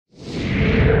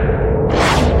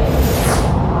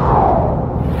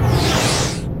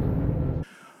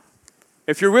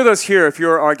If you're with us here, if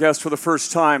you're our guest for the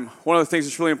first time, one of the things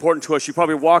that's really important to us, you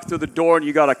probably walk through the door and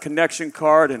you got a connection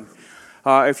card, and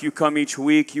if you come each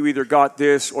week, you either got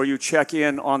this or you check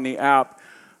in on the app.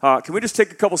 Can we just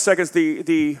take a couple seconds to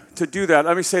do that?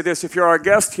 Let me say this. If you're our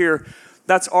guest here,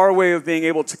 that's our way of being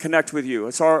able to connect with you.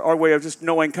 It's our way of just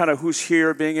knowing kind of who's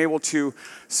here, being able to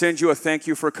send you a thank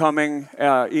you for coming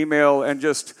email, and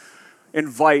just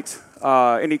invite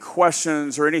any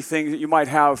questions or anything that you might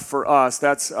have for us.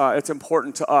 It's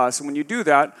important to us. And when you do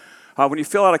that, when you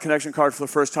fill out a connection card for the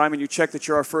first time and you check that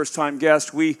you're our first-time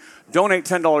guest, we donate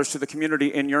 $10 to the community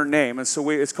in your name. And so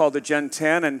it's called the Gen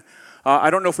 10. And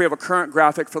I don't know if we have a current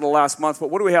graphic for the last month,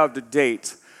 but what do we have to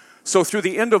date? So through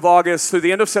the end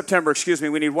of September,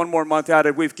 we need one more month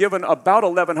added. We've given about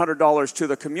 $1,100 to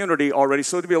the community already,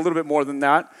 so it'll be a little bit more than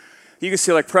that. You can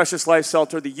see like Precious Life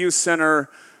Shelter, the Youth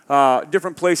Center,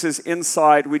 different places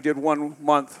inside. We did 1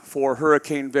 month for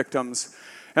hurricane victims.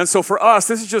 And so for us,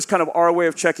 this is just kind of our way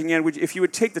of checking in. If you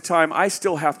would take the time, I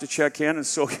still have to check in, and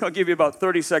so I'll give you about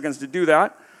 30 seconds to do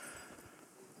that.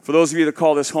 For those of you that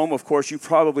call this home, of course, you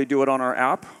probably do it on our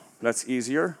app. That's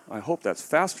easier. I hope that's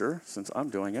faster since I'm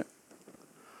doing it.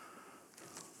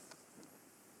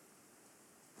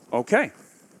 Okay.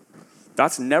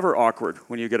 That's never awkward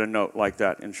when you get a note like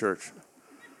that in church.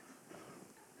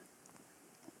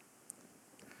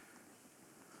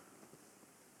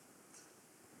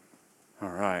 All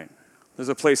right. There's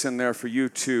a place in there for you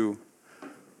to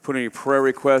put any prayer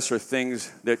requests or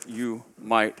things that you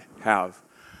might have.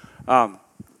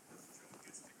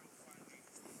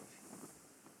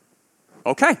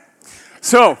 Okay.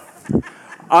 So,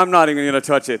 I'm not even going to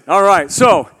touch it. All right.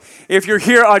 So, if you're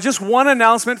here, just one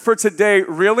announcement for today,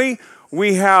 really.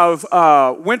 We have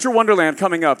Winter Wonderland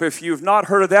coming up. If you've not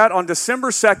heard of that, on December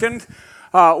 2nd,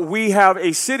 we have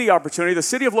a city opportunity. The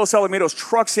city of Los Alamitos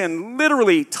trucks in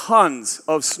literally tons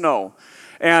of snow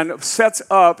and sets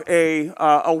up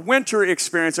a winter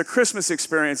experience, a Christmas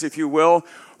experience, if you will,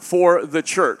 for the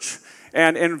church.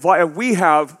 And we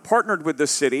have partnered with the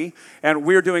city, and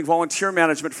we're doing volunteer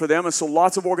management for them. And so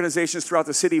lots of organizations throughout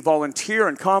the city volunteer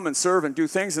and come and serve and do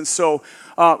things. And so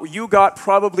you got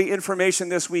probably information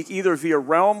this week either via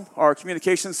Realm, our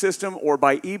communication system, or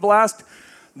by eBlast.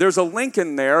 There's a link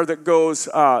in there that goes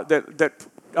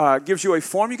that gives you a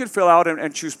form you can fill out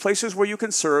and choose places where you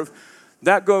can serve.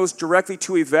 That goes directly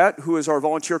to Yvette, who is our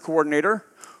volunteer coordinator,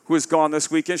 who is gone this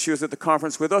weekend. She was at the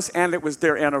conference with us, and it was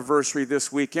their anniversary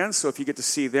this weekend. So if you get to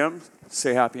see them,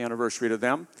 say happy anniversary to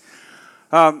them.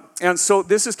 And so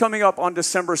this is coming up on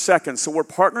December 2nd. So we're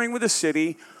partnering with the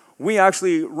city. We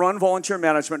actually run volunteer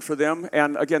management for them.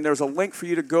 And again, there's a link for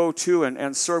you to go to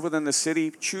and serve within the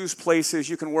city. Choose places.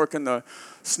 You can work in the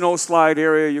snow slide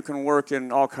area. You can work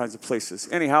in all kinds of places.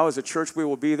 Anyhow, as a church, we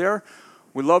will be there.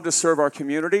 We love to serve our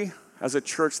community. As a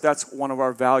church, that's one of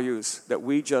our values, that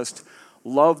we just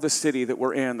love the city that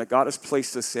we're in, that God has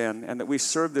placed us in, and that we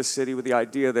serve this city with the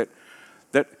idea that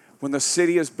when the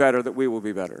city is better, that we will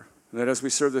be better. That as we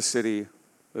serve the city,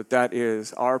 that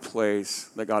is our place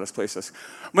that God has placed us.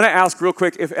 I'm going to ask real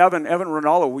quick if Evan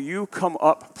Ronaldo, will you come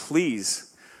up,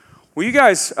 please? Will you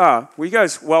guys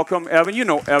welcome Evan? You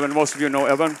know Evan. Most of you know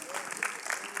Evan.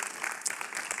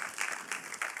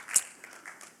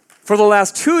 For the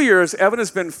last 2 years, Evan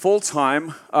has been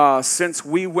full-time since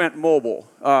we went mobile,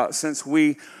 since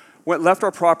we left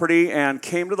our property and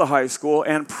came to the high school,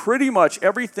 and pretty much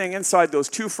everything inside those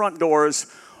two front doors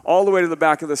all the way to the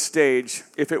back of the stage,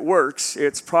 if it works,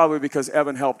 it's probably because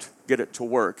Evan helped get it to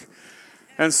work.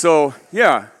 And so,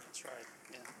 yeah. That's right.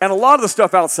 Yeah. And a lot of the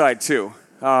stuff outside, too.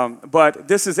 But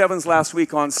this is Evan's last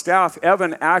week on staff.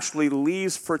 Evan actually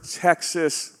leaves for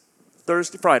Texas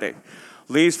Friday.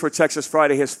 Leaves for Texas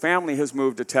Friday. His family has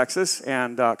moved to Texas,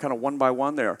 and kind of one by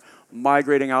one they're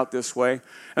migrating out this way.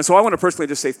 And so I want to personally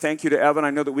just say thank you to Evan.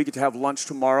 I know that we get to have lunch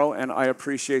tomorrow, and I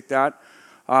appreciate that.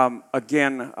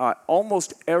 Again,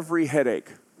 almost every headache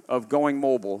of going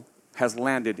mobile has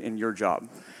landed in your job.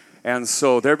 And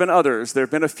so there have been others. There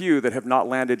have been a few that have not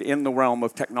landed in the realm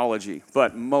of technology,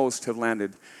 but most have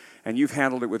landed. And you've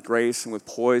handled it with grace and with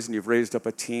poise, and you've raised up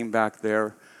a team back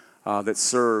there that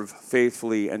serve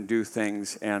faithfully and do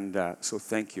things, and so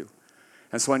thank you.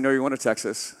 And so I know you're going to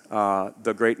Texas,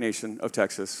 the great nation of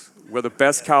Texas, where the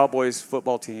best Cowboys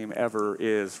football team ever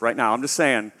is right now. I'm just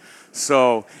saying.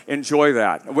 So enjoy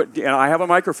that. And I have a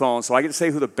microphone, so I get to say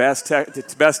who the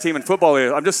best team in football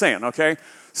is. I'm just saying, okay?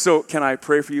 So can I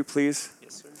pray for you, please?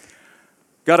 Yes, sir.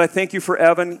 God, I thank you for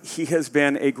Evan. He has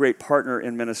been a great partner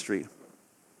in ministry.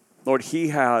 Lord, he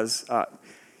has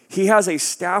a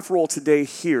staff role today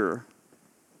here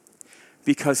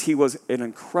because he was an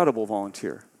incredible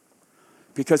volunteer.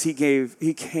 because he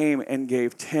came and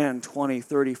gave 10, 20,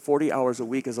 30, 40 hours a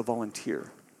week as a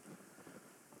volunteer.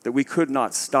 That we could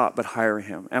not stop but hire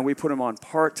him. And we put him on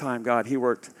part-time. God, he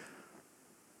worked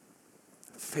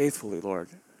faithfully, Lord.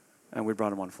 And we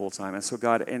brought him on full-time. And so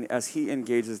God, and as he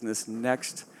engages in this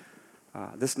next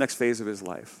phase of his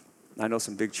life, I know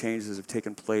some big changes have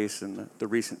taken place in the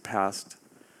recent past,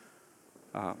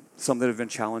 some that have been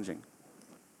challenging.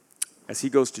 As he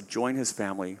goes to join his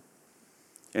family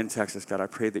in Texas, God, I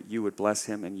pray that you would bless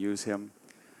him and use him.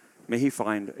 May he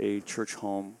find a church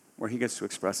home where he gets to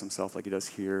express himself like he does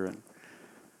here, and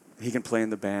he can play in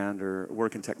the band or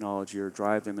work in technology or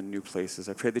drive them in new places.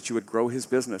 I pray that you would grow his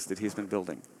business that he's been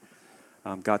building.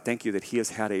 God, thank you that he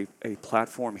has had a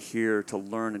platform here to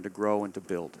learn and to grow and to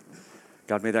build.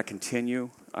 God, may that continue.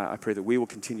 I pray that we will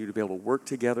continue to be able to work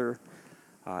together,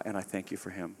 and I thank you for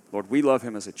him. Lord, we love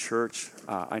him as a church.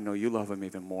 I know you love him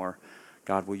even more.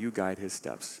 God, will you guide his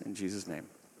steps? In Jesus' name,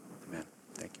 amen.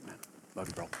 Thank you, man. Love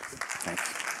you, bro.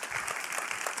 Thanks.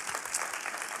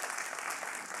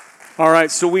 All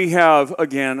right, so we have,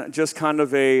 again, just kind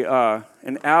of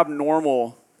an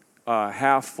abnormal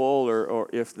half full, or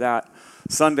if that,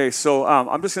 Sunday. So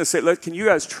I'm just going to say, can you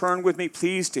guys turn with me,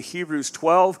 please, to Hebrews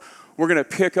 12. We're going to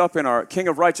pick up in our King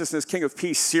of Righteousness, King of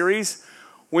Peace series.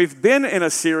 We've been in a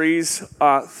series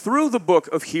through the book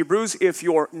of Hebrews. If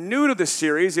you're new to the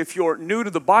series, if you're new to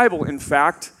the Bible, in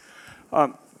fact,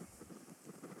 wow.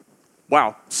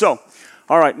 So,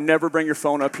 all right, never bring your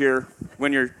phone up here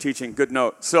when you're teaching. Good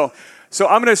note. So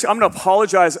I'm gonna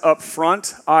apologize up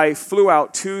front. I flew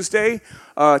out Tuesday.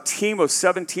 A team of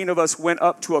 17 of us went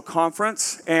up to a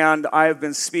conference, and I have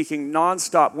been speaking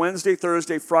nonstop Wednesday,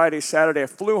 Thursday, Friday, Saturday. I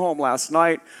flew home last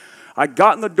night. I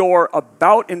got in the door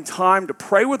about in time to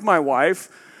pray with my wife,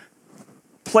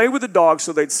 play with the dogs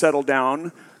so they'd settle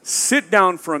down, sit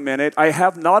down for a minute. I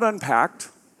have not unpacked.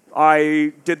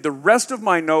 I did the rest of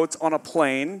my notes on a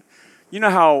plane. You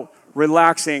know how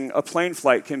relaxing a plane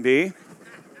flight can be.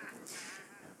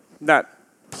 That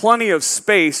plenty of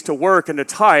space to work and to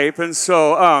type, and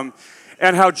so,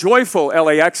 and how joyful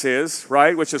LAX is,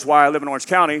 right? Which is why I live in Orange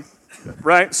County,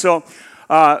 right? So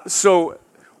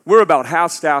we're about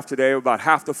half staff today, about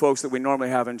half the folks that we normally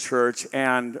have in church,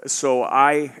 and so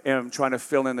I am trying to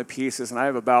fill in the pieces, and I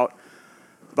have about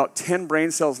 10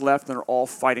 brain cells left, and they're all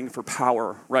fighting for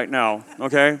power right now,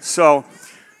 okay? So,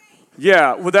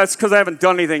 yeah, well, that's because I haven't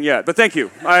done anything yet, but thank you.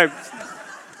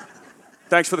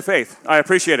 Thanks for the faith. I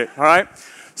appreciate it, all right?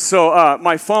 So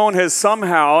my phone has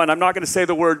somehow, and I'm not going to say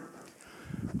the word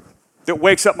that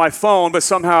wakes up my phone, but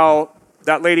somehow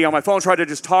that lady on my phone tried to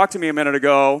just talk to me a minute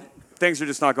ago. Things are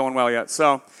just not going well yet.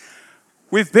 So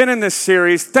we've been in this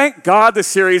series. Thank God the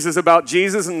series is about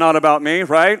Jesus and not about me,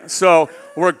 right? So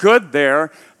we're good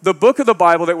there. The book of the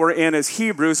Bible that we're in is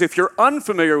Hebrews. If you're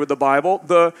unfamiliar with the Bible,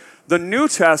 the New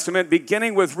Testament,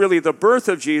 beginning with really the birth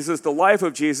of Jesus, the life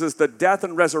of Jesus, the death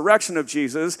and resurrection of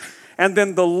Jesus, and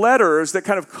then the letters that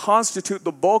kind of constitute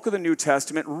the bulk of the New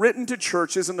Testament written to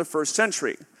churches in the first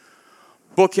century.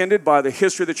 Bookended by the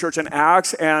history of the church in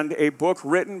Acts, and a book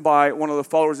written by one of the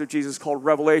followers of Jesus called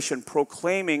Revelation,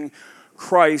 proclaiming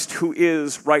Christ, who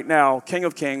is right now King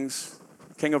of Kings,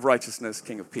 King of Righteousness,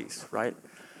 King of Peace, right?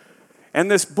 And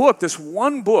this book, this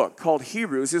one book called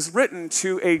Hebrews, is written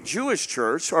to a Jewish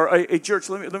church, or a church,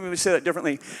 let me say that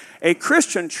differently, a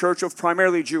Christian church of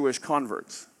primarily Jewish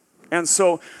converts. And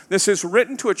so this is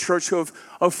written to a church of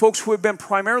folks who have been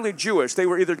primarily Jewish. They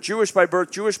were either Jewish by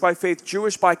birth, Jewish by faith,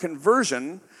 Jewish by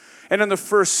conversion. And in the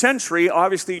first century,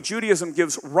 obviously, Judaism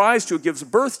gives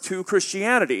birth to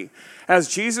Christianity. As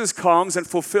Jesus comes and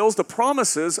fulfills the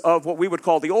promises of what we would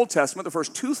call the Old Testament, the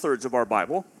first 2/3 of our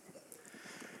Bible,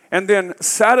 and then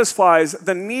satisfies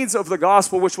the needs of the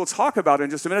gospel, which we'll talk about in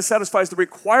just a minute, satisfies the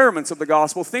requirements of the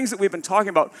gospel, things that we've been talking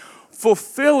about,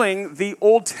 fulfilling the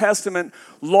Old Testament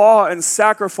law and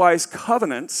sacrifice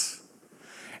covenants,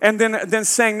 and then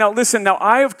saying, now listen, now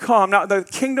I have come, now the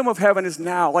kingdom of heaven is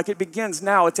now, like it begins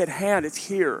now, it's at hand, it's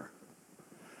here.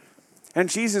 And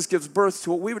Jesus gives birth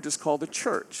to what we would just call the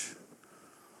church.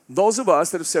 Those of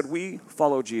us that have said we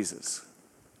follow Jesus.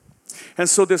 And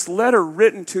so this letter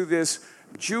written to this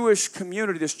Jewish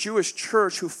community, this Jewish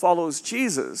church who follows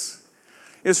Jesus,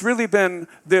 has really been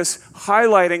this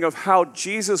highlighting of how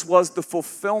Jesus was the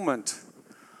fulfillment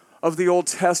of the Old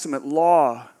Testament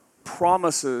law,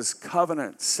 promises,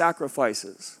 covenants,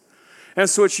 sacrifices. And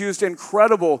so it's used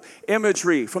incredible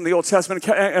imagery from the Old Testament,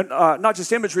 and not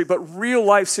just imagery, but real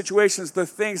life situations, the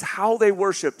things, how they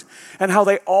worshiped, and how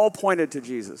they all pointed to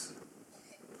Jesus.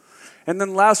 And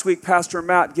then last week, Pastor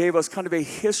Matt gave us kind of a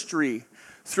history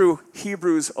through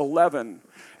Hebrews 11.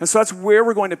 And so that's where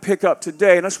we're going to pick up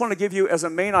today. And I just want to give you as a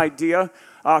main idea,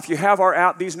 if you have our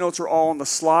app, these notes are all on the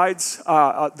slides.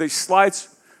 The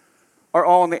slides are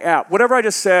all on the app. Whatever I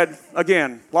just said,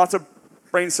 again, lots of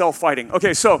brain cell fighting.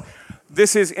 Okay, so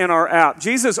this is in our app.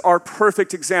 Jesus, our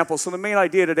perfect example. So the main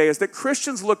idea today is that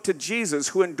Christians look to Jesus,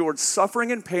 who endured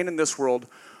suffering and pain in this world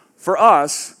for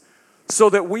us, so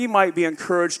that we might be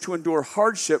encouraged to endure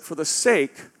hardship for the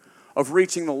sake of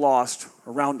reaching the lost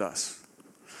around us.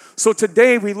 So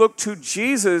today we look to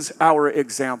Jesus, our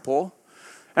example,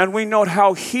 and we note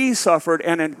how he suffered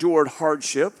and endured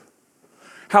hardship,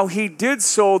 how he did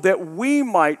so that we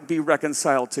might be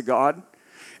reconciled to God,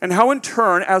 and how in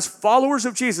turn, as followers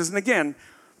of Jesus, and again,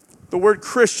 the word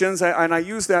Christians, and I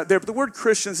use that there, but the word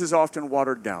Christians is often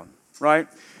watered down, right?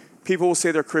 People will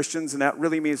say they're Christians, and that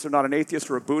really means they're not an atheist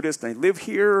or a Buddhist, and they live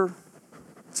here,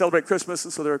 celebrate Christmas,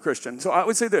 and so they're a Christian. So I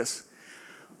would say this: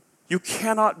 you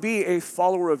cannot be a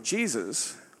follower of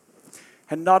Jesus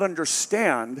and not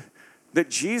understand that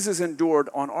Jesus endured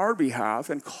on our behalf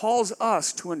and calls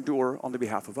us to endure on the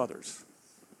behalf of others.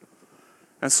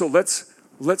 And so let's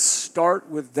start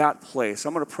with that place.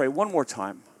 I'm going to pray one more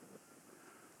time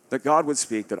that God would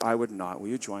speak, that I would not. Will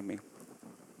you join me?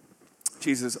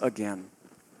 Jesus, again,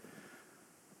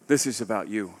 this is about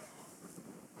you.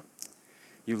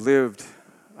 You lived,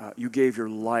 you gave your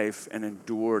life and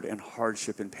endured in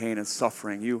hardship and pain and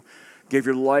suffering. You gave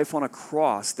your life on a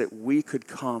cross that we could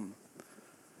come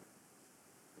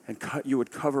and you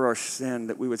would cover our sin,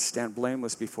 that we would stand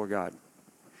blameless before God.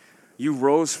 You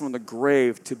rose from the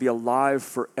grave to be alive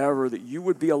forever, that you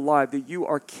would be alive, that you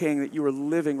are King, that you are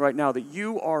living right now, that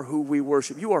you are who we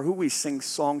worship, you are who we sing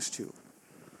songs to,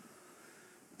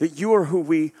 that you are who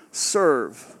we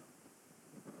serve,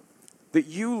 that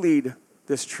you lead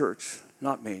this church,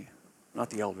 not me, not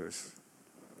the elders.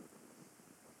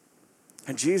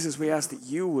 And Jesus, we ask that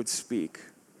you would speak.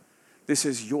 This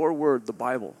is your word, the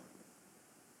Bible,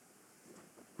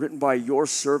 written by your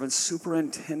servants,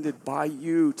 superintended by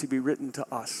you to be written to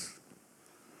us.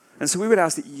 And so we would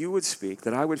ask that you would speak,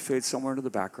 that I would fade somewhere into the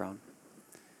background.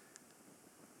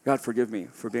 God, forgive me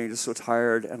for being just so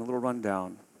tired and a little run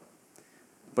down.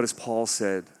 But as Paul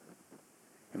said,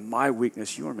 in my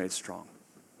weakness you are made strong.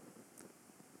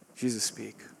 Jesus,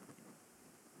 speak.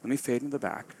 Let me fade into the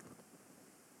back.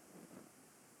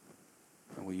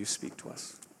 And will you speak to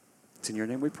us? It's in your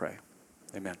name we pray.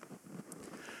 Amen.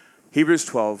 Hebrews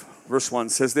 12, verse 1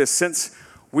 says this: Since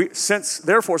we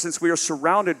are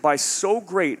surrounded by so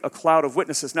great a cloud of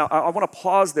witnesses. Now, I want to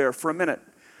pause there for a minute.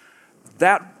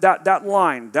 That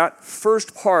line, that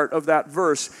first part of that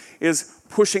verse is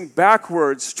pushing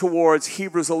backwards towards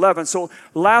Hebrews 11. So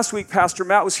last week, Pastor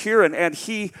Matt was here, and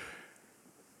he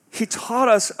taught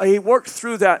us, he worked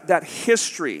through that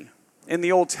history in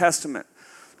the Old Testament,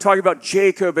 talking about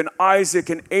Jacob and Isaac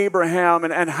and Abraham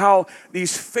and how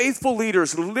these faithful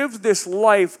leaders lived this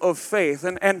life of faith.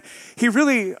 And he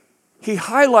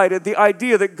highlighted the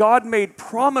idea that God made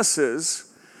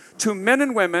promises to men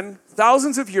and women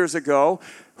thousands of years ago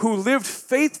who lived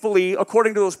faithfully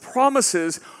according to those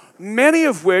promises, many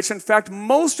of which, in fact,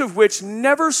 most of which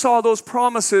never saw those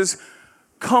promises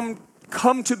come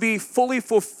to be fully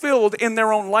fulfilled in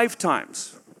their own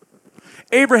lifetimes.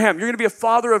 Abraham, you're going to be a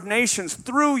father of nations.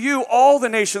 Through you, all the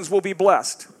nations will be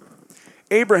blessed.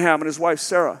 Abraham and his wife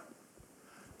Sarah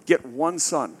get one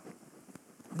son.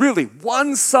 Really,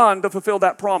 one son to fulfill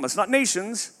that promise. Not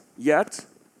nations yet.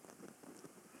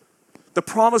 The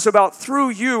promise about through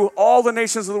you, all the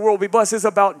nations of the world will be blessed is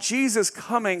about Jesus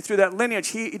coming through that lineage.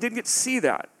 He didn't get to see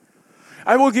that.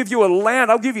 I will give you a land.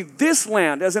 I'll give you this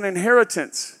land as an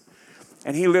inheritance.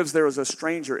 And he lives there as a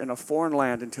stranger in a foreign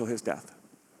land until his death.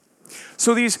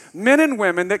 So these men and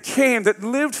women that came, that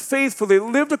lived faithfully,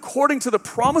 lived according to the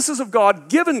promises of God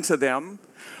given to them,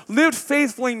 lived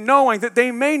faithfully knowing that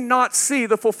they may not see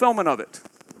the fulfillment of it,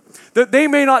 that they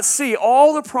may not see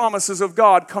all the promises of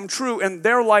God come true in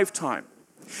their lifetime.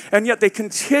 And yet they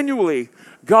continually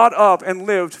got up and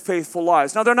lived faithful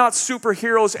lives. Now, they're not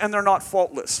superheroes and they're not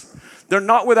faultless. They're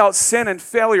not without sin and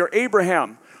failure.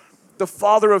 Abraham, the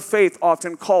father of faith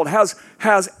often called,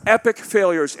 has epic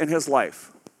failures in his life.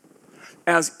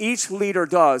 As each leader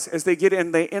does, as they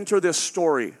enter this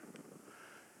story.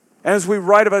 As we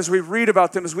read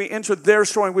about them, as we enter their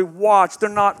story, and we watch, they're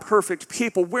not perfect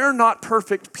people. We're not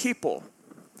perfect people.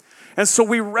 And so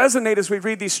we resonate as we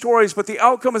read these stories, but the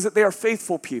outcome is that they are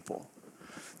faithful people.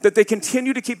 That they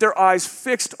continue to keep their eyes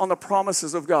fixed on the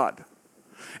promises of God.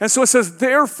 And so it says,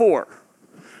 therefore,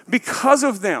 because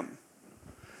of them,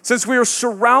 since we are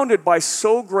surrounded by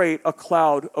so great a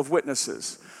cloud of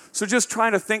witnesses. So just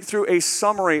trying to think through a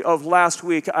summary of last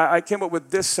week, I came up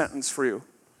with this sentence for you.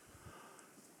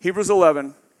 Hebrews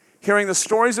 11, hearing the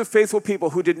stories of faithful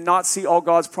people who did not see all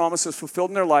God's promises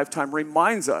fulfilled in their lifetime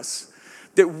reminds us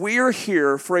that we are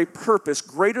here for a purpose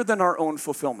greater than our own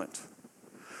fulfillment.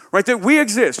 Right? That we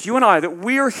exist, you and I, that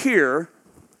we are here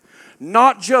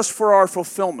not just for our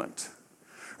fulfillment.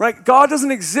 Right? God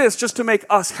doesn't exist just to make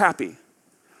us happy.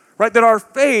 Right? That our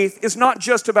faith is not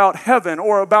just about heaven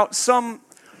or about some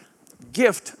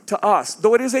gift to us,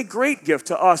 though it is a great gift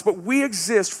to us, but we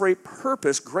exist for a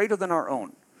purpose greater than our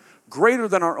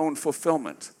own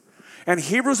fulfillment. And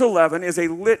Hebrews 11 is a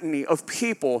litany of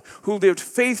people who lived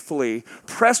faithfully,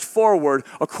 pressed forward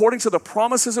according to the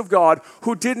promises of God,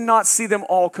 who did not see them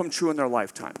all come true in their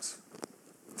lifetimes.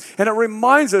 And it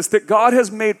reminds us that God has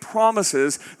made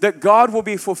promises that God will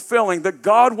be fulfilling, that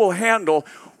God will handle.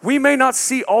 We may not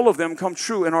see all of them come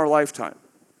true in our lifetime,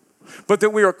 but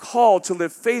that we are called to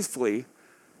live faithfully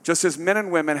just as men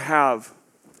and women have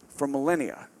for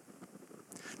millennia.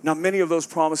 Now, many of those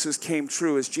promises came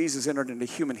true as Jesus entered into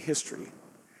human history.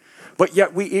 But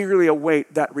yet we eagerly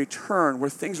await that return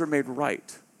where things are made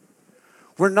right.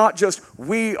 We're not just,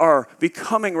 we are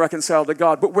becoming reconciled to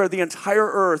God, but where the entire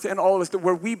earth and all of us,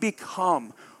 where we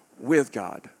become with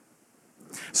God.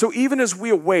 So even as we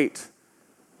await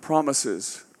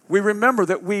promises, we remember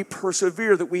that we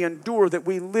persevere, that we endure, that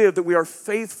we live, that we are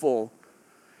faithful,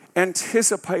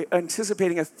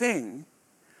 anticipating a thing,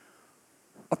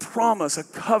 a promise, a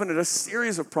covenant, a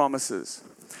series of promises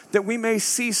that we may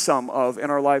see some of in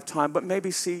our lifetime, but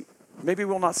maybe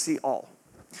we'll not see all.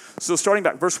 So starting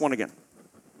back, verse 1 again.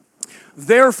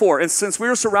 Therefore, and since we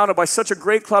are surrounded by such a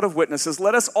great cloud of witnesses,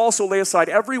 let us also lay aside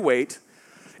every weight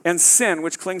and sin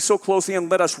which clings so closely, and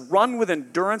let us run with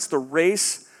endurance the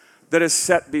race that is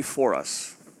set before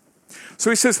us. So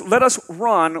he says, let us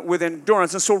run with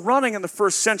endurance. And so running in the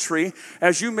first century,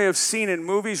 as you may have seen in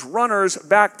movies, runners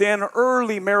back then,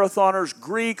 early marathoners,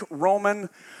 Greek, Roman,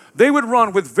 they would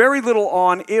run with very little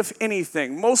on, if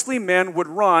anything. Mostly men would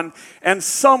run, and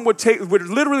some would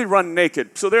literally run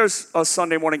naked. So there's a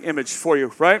Sunday morning image for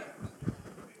you, right?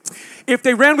 If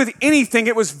they ran with anything,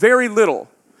 it was very little.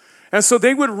 And so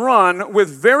they would run with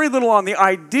very little on. The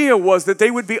idea was that they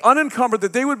would be unencumbered,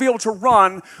 that they would be able to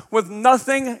run with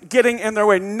nothing getting in their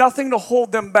way, nothing to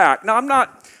hold them back. Now, I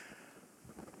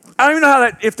don't even know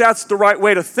if that's the right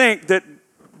way to think, that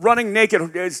running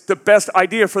naked is the best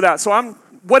idea for that. So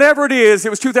whatever it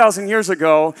was 2,000 years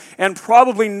ago, and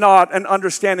probably not an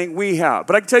understanding we have.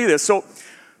 But I can tell you this. So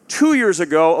 2 years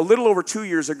ago, a little over 2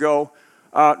 years ago,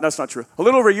 that's not true, a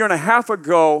little over a year and a half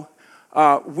ago,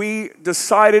 we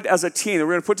decided as a team that we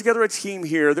were going to put together a team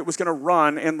here that was going to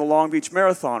run in the Long Beach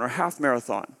Marathon or half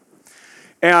marathon.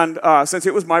 And since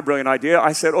it was my brilliant idea,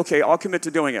 I said, okay, I'll commit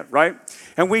to doing it, right?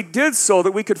 And we did so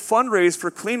that we could fundraise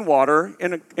for clean water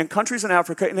in countries in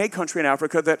Africa, in a country in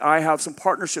Africa that I have some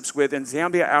partnerships with in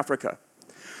Zambia, Africa.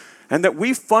 And that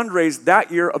we fundraised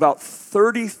that year about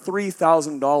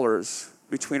 $33,000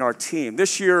 between our team.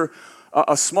 This year,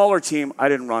 a smaller team, I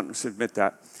didn't run, just admit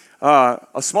that.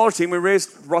 A smaller team, we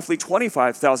raised roughly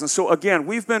 $25,000. So again,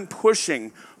 we've been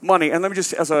pushing money. And let me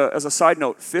just, as a side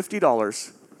note,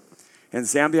 $50 in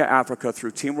Zambia, Africa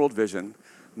through Team World Vision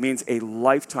means a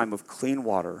lifetime of clean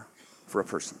water for a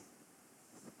person.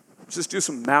 Just do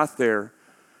some math there.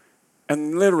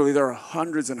 And literally there are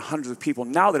hundreds and hundreds of people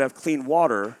now that have clean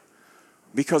water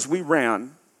because we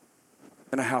ran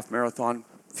in a half marathon.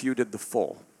 Few did the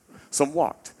full. Some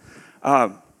walked.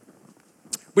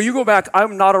 But you go back,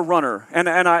 I'm not a runner. And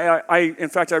in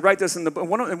fact, I write this in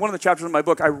one of the chapters of my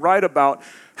book. I write about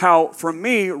how, for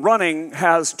me, running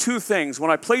has two things.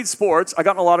 When I played sports, I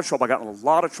got in a lot of trouble. I got in a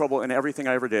lot of trouble in everything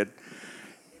I ever did.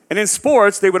 And in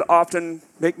sports, they would often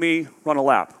make me run a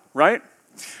lap, right?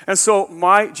 And so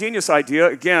my genius idea,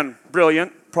 again,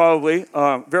 brilliant, probably,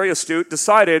 very astute,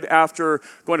 decided after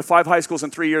going to 5 high schools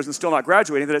in 3 years and still not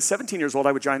graduating that at 17 years old,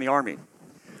 I would join the Army.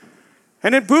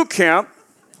 And in boot camp,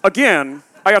 again,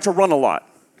 I got to run a lot.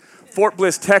 Fort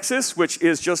Bliss, Texas, which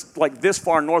is just like this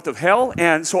far north of hell.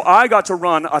 And so I got to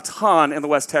run a ton in the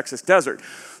West Texas desert.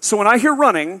 So when I hear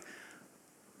running,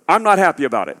 I'm not happy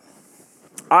about it.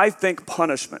 I think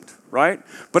punishment, right?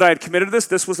 But I had committed to this.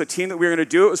 This was a team that we were going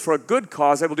to do. It was for a good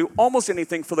cause. I will do almost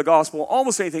anything for the gospel,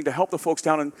 almost anything to help the folks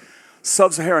down in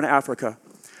sub-Saharan Africa.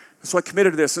 So I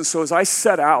committed to this. And so as I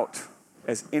set out,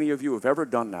 as any of you have ever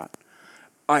done that,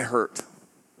 I hurt,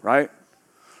 right?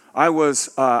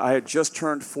 I had just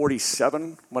turned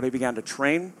 47 when I began to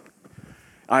train.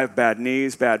 I have bad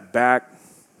knees, bad back,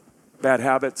 bad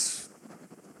habits,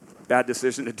 bad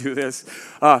decision to do this.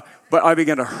 But I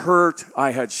began to hurt.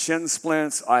 I had shin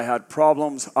splints. I had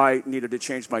problems. I needed to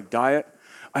change my diet.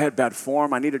 I had bad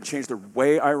form. I needed to change the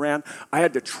way I ran. I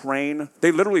had to train.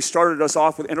 They literally started us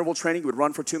off with interval training. You would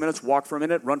run for 2 minutes, walk for a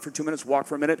minute, run for 2 minutes, walk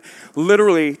for a minute.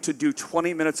 Literally, to do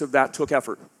 20 minutes of that took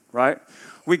effort, right?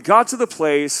 We got to the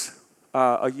place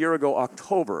a year ago,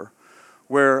 October,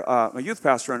 where my youth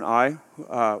pastor and I,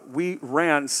 we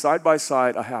ran side by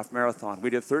side a half marathon. We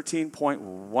did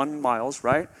 13.1 miles,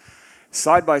 right?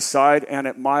 Side by side, and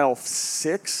at mile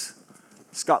 6,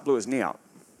 Scott blew his knee out,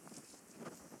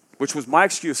 which was my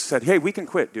excuse. Said, hey, we can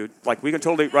quit, dude. Like, we can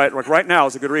totally, right now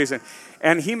is a good reason.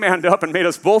 And he manned up and made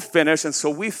us both finish, and so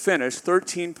we finished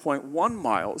 13.1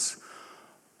 miles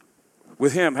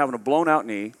with him having a blown out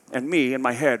knee and me in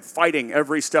my head fighting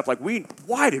every step. Like,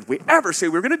 why did we ever say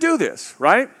we were going to do this,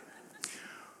 right?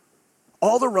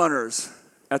 All the runners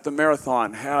at the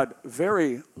marathon had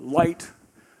very light,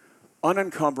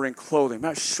 unencumbering clothing.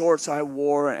 My shorts I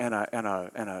wore and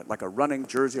a like a running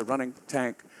jersey, a running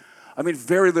tank. I mean,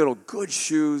 very little. Good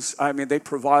shoes. I mean, they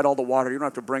provide all the water. You don't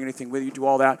have to bring anything with you. You do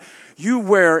all that. You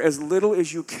wear as little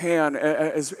as you can,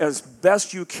 as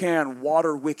best you can,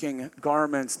 water-wicking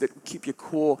garments that keep you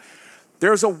cool.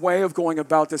 There's a way of going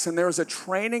about this, and there's a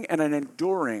training and an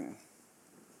enduring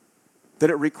that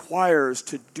it requires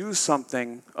to do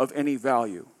something of any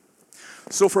value.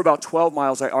 So for about 12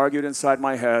 miles, I argued inside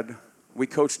my head. We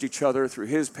coached each other through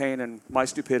his pain and my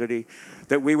stupidity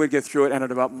that we would get through it, and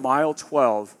at about mile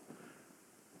 12,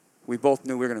 we both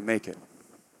knew we were going to make it.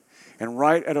 And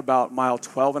right at about mile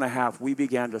 12 and a half, we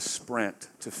began to sprint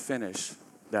to finish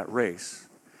that race.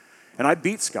 And I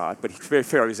beat Scott, but to be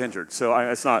fair, he was injured, so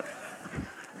it's not.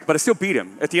 But I still beat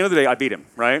him. At the end of the day, I beat him,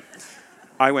 right?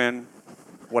 I win,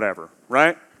 whatever,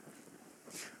 right?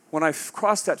 When I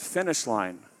crossed that finish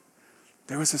line,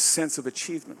 there was a sense of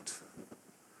achievement.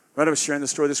 Right, I was sharing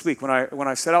this story this week. When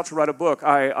I set out to write a book,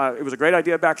 it was a great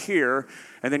idea back here,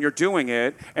 and then you're doing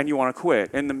it, and you want to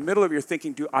quit. In the middle of your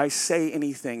thinking, do I say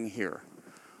anything here?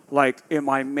 Like, am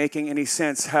I making any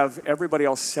sense? Have everybody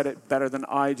else said it better than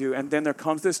I do? And then there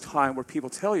comes this time where people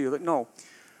tell you that, no,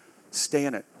 stay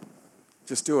in it.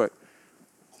 Just do it.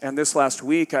 And this last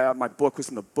week, my book was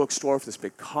in the bookstore for this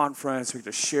big conference. We get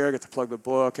to share, get to plug the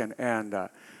book, and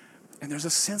there's a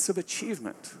sense of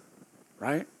achievement,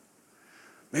 right?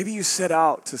 Maybe you set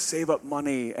out to save up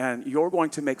money and you're going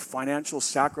to make financial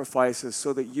sacrifices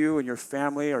so that you and your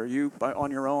family or you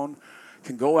on your own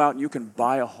can go out and you can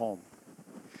buy a home.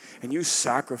 And you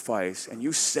sacrifice and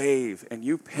you save and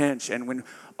you pinch. And when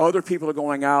other people are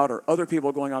going out or other people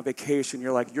are going on vacation,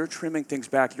 you're trimming things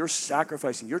back. You're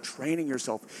sacrificing. You're training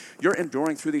yourself. You're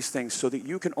enduring through these things so that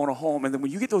you can own a home. And then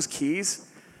when you get those keys,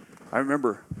 I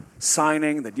remember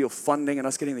signing the deal funding and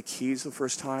us getting the keys the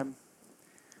first time.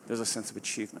 There's a sense of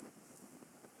achievement.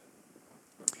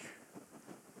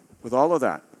 With all of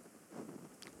that,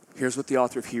 here's what the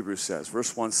author of Hebrews says.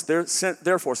 Verse 1,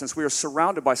 therefore, since we are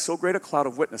surrounded by so great a cloud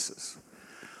of witnesses,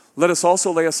 let us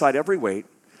also lay aside every weight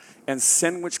and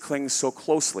sin which clings so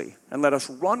closely, and let us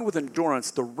run with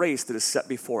endurance the race that is set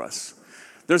before us.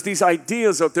 There's these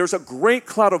ideas of there's a great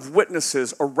cloud of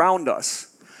witnesses around us,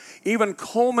 even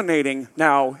culminating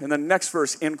now in the next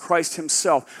verse in Christ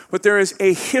himself. But there is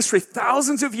a history,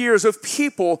 thousands of years of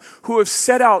people who have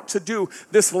set out to do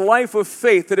this life of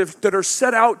faith, that are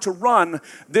set out to run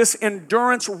this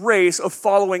endurance race of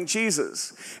following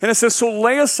Jesus. And it says, so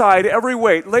lay aside every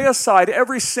weight, lay aside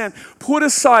every sin, put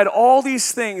aside all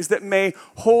these things that may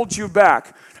hold you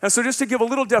back. And so just to give a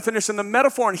little definition, the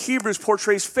metaphor in Hebrews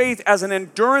portrays faith as an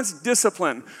endurance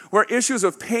discipline where issues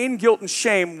of pain, guilt, and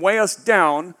shame weigh us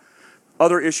down,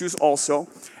 other issues also,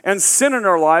 and sin in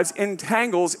our lives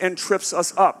entangles and trips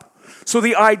us up. So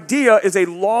the idea is a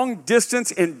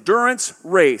long-distance endurance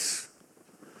race.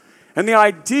 And the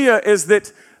idea is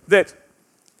that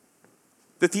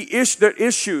the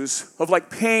issues of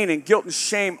like pain and guilt and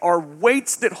shame are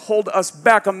weights that hold us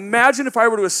back. Imagine if I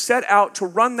were to set out to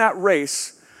run that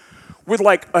race with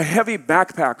like a heavy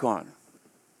backpack on.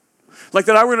 Like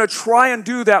that I were going to try and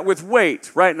do that with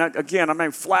weight, right? And again, I'm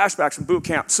having flashbacks from boot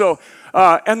camp. So,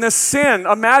 and the sin,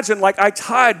 imagine like I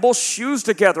tied both shoes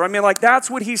together. I mean, like that's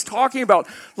what he's talking about.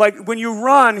 Like when you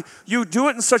run, you do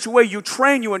it in such a way, you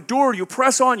train, you endure, you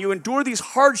press on, you endure these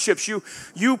hardships,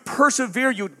 you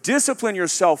persevere, you discipline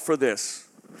yourself for this.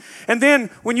 And then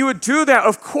when you would do that,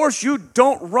 of course, you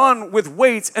don't run with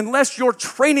weights unless you're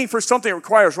training for something that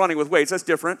requires running with weights. That's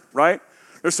different, right?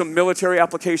 There's some military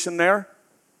application there.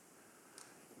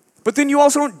 But then you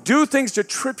also don't do things to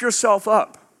trip yourself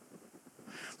up.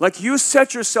 Like you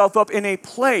set yourself up in a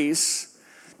place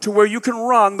to where you can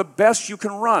run the best you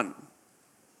can run.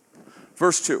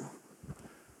 Verse 2,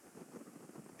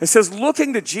 It says,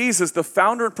 looking to Jesus, the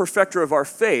founder and perfecter of our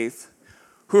faith,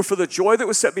 who for the joy that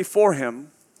was set before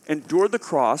him endured the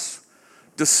cross,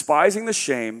 despising the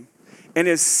shame, and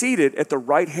is seated at the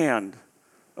right hand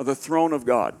of the throne of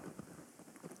God.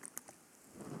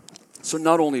 So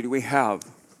not only do we have,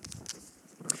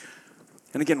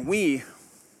 and again, we,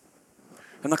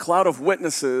 and the cloud of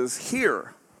witnesses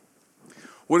here,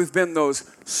 would have been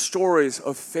those stories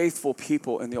of faithful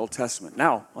people in the Old Testament.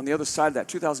 Now, on the other side of that,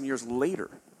 2,000 years later,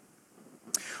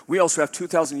 we also have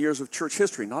 2,000 years of church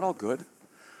history. Not all good,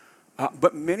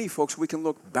 but many folks we can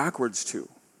look backwards to.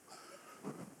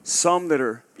 Some that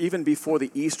are even before the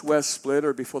East-West split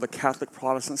or before the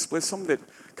Catholic-Protestant split. Some that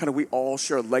kind of we all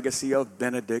share a legacy of.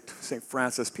 Benedict, St.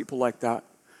 Francis, people like that.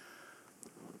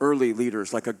 Early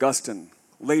leaders like Augustine.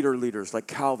 Later leaders like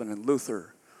Calvin and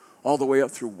Luther. All the way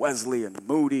up through Wesley and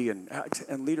Moody and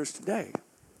leaders today.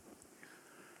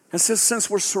 And since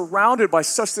we're surrounded by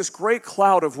such this great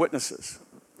cloud of witnesses,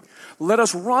 let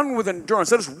us run with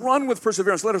endurance. Let us run with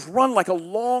perseverance. Let us run like a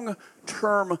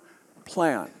long-term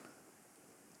plan.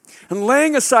 And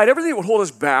laying aside everything that would hold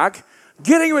us back,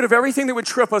 getting rid of everything that would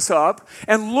trip us up,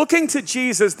 and looking to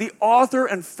Jesus, the author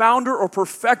and founder or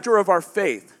perfecter of our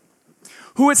faith,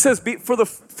 who it says, for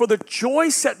the joy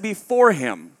set before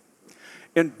him,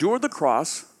 endured the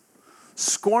cross,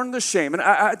 scorned the shame. And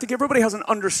I think everybody has an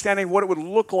understanding of what it would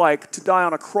look like to die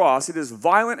on a cross. It is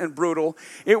violent and brutal.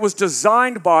 It was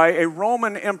designed by a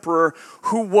Roman emperor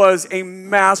who was a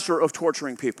master of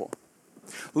torturing people.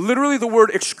 Literally, the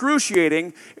word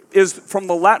excruciating is from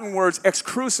the Latin words ex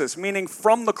crucis, meaning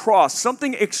from the cross.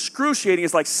 Something excruciating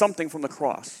is like something from the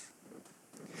cross.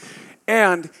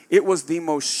 And it was the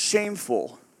most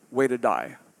shameful way to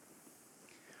die.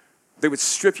 They would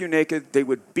strip you naked, they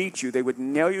would beat you, they would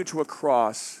nail you to a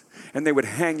cross, and they would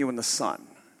hang you in the sun.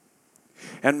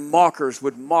 And mockers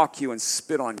would mock you and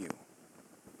spit on you.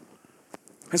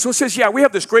 And so it says, yeah, we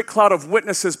have this great cloud of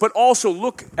witnesses, but also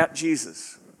look at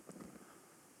Jesus,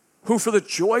 who for the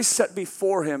joy set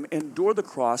before him endured the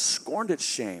cross, scorned its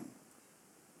shame,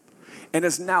 and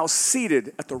is now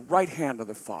seated at the right hand of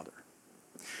the Father.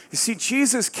 You see,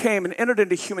 Jesus came and entered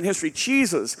into human history.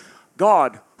 Jesus,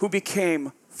 God, who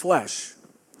became flesh,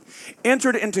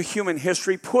 entered into human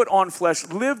history, put on flesh,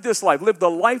 lived this life, lived the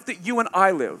life that you and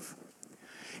I live,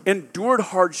 endured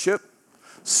hardship,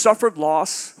 suffered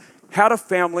loss, had a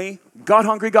family, got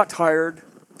hungry, got tired,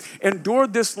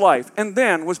 endured this life, and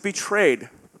then was betrayed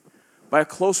by a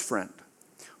close friend,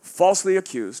 falsely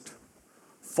accused,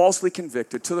 falsely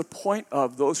convicted, to the point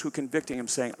of those who convicting him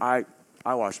saying, I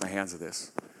wash my hands of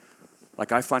this.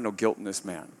 Like, I find no guilt in this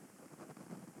man.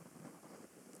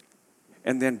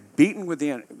 And then beaten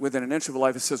within an inch of a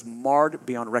life, it says marred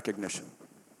beyond recognition.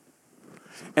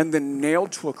 And then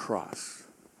nailed to a cross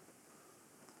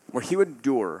where he would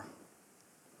endure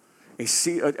a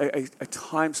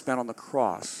time spent on the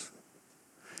cross,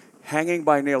 hanging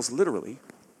by nails literally,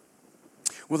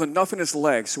 with enough in his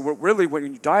legs. So really, when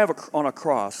you die on a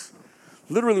cross,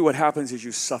 literally what happens is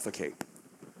you suffocate.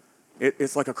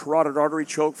 It's like a carotid artery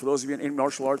choke. For those of you in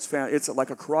martial arts fans, it's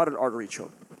like a carotid artery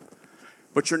choke.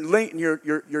 But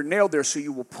you're nailed there so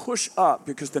you will push up,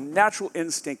 because the natural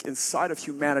instinct inside of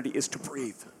humanity is to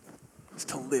breathe, is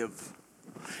to live.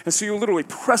 And so you literally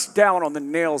press down on the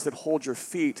nails that hold your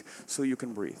feet so you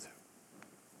can breathe.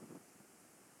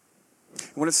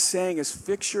 And what it's saying is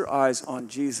fix your eyes on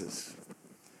Jesus,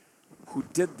 who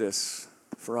did this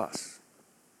for us.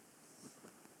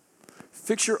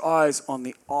 Fix your eyes on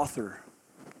the author,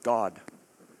 God,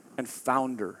 and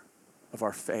founder of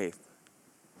our faith,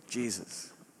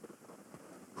 Jesus,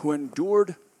 who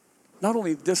endured not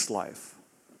only this life,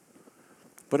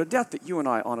 but a death that you and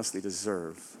I honestly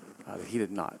deserve, that he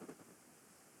did not.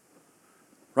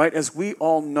 Right? As we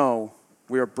all know,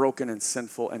 we are broken and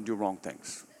sinful and do wrong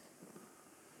things.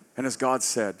 And as God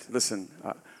said, listen,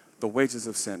 the wages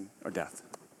of sin are death.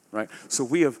 Right? So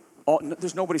we have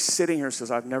there's nobody sitting here who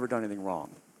says, I've never done anything wrong.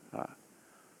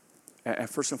 And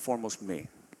first and foremost, me.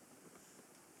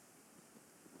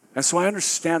 And so I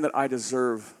understand that I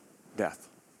deserve death.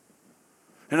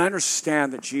 And I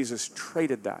understand that Jesus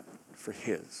traded that for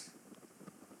his.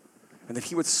 And that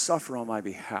he would suffer on my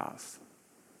behalf.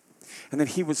 And that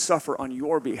he would suffer on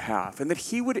your behalf. And that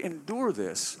he would endure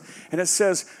this. And it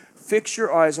says, fix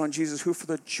your eyes on Jesus, who for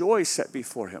the joy set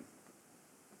before him,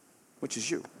 which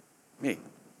is you, me.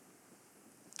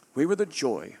 We were the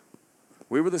joy.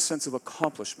 We were the sense of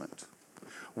accomplishment.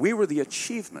 We were the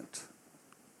achievement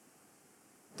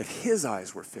that his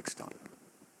eyes were fixed on.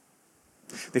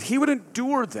 That he would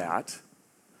endure that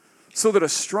so that a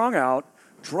strung out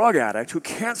drug addict who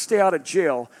can't stay out of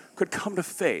jail could come to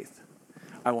faith.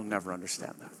 I will never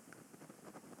understand that.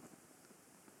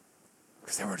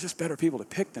 Because there were just better people to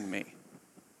pick than me.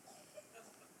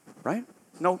 Right?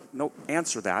 No,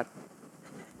 answer that.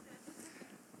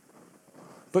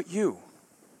 But you.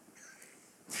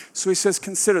 So he says,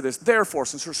 consider this. Therefore,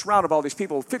 since we're surrounded by all these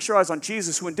people, fix your eyes on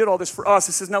Jesus who did all this for us.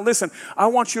 He says, now listen, I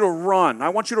want you to run. I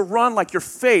want you to run like your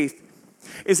faith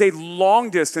is a long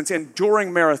distance,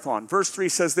 enduring marathon. Verse 3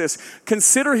 says this,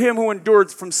 consider him who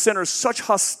endured from sinners such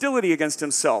hostility against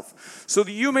himself, so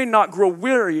that you may not grow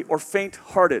weary or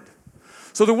faint-hearted.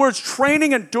 So the words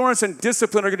training, endurance, and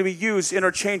discipline are going to be used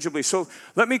interchangeably. So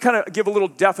let me kind of give a little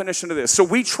definition to this. So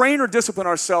we train or discipline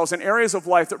ourselves in areas of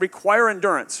life that require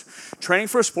endurance. Training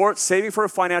for a sport, saving for a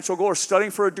financial goal, or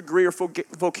studying for a degree or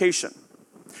vocation.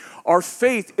 Our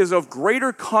faith is of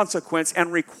greater consequence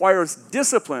and requires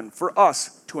discipline for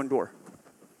us to endure.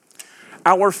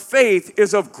 Our faith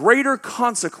is of greater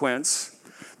consequence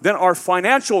than our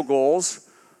financial goals,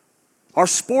 our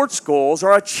sports goals,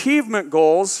 our achievement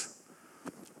goals,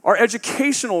 our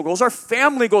educational goals, our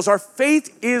family goals. Our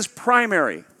faith is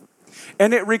primary,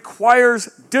 and it requires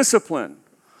discipline.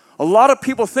 A lot of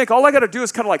people think all I got to do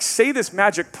is kind of like say this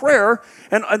magic prayer,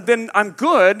 and then I'm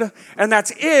good, and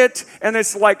that's it, and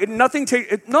it's like nothing.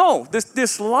 No,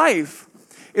 this life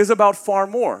is about far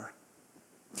more.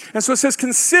 And so it says,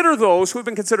 consider those who have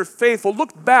been considered faithful.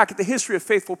 Look back at the history of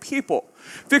faithful people.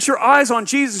 Fix your eyes on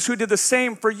Jesus who did the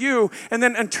same for you. And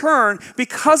then in turn,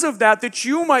 because of that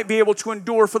you might be able to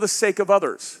endure for the sake of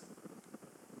others.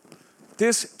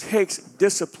 This takes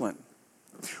discipline.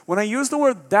 When I use the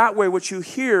word that way, what you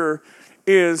hear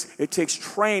is it takes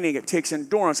training, it takes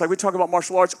endurance. Like we talk about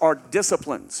martial arts are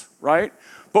disciplines, right?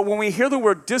 But when we hear the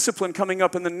word discipline coming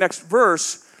up in the next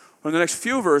verse, or in the next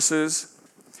few verses,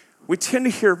 we tend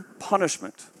to hear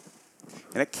punishment.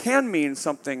 And it can mean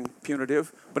something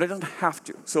punitive, but it doesn't have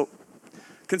to. So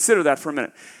consider that for a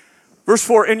minute. Verse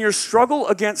 4, in your struggle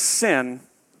against sin,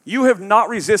 you have not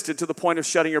resisted to the point of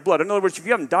shedding your blood. In other words, if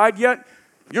you haven't died yet,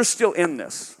 you're still in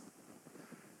this.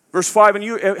 Verse 5,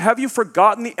 and have you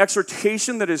forgotten the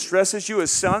exhortation that addresses you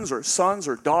as sons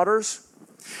or daughters?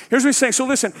 Here's what he's saying. So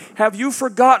listen, have you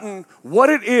forgotten what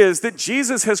it is that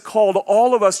Jesus has called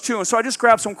all of us to? And so I just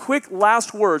grabbed some quick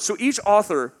last words. So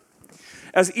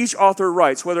as each author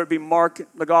writes, whether it be Mark in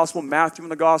the Gospel, Matthew in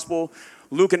the Gospel,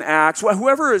 Luke in Acts,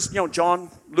 whoever is, John,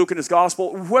 Luke in his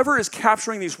Gospel, whoever is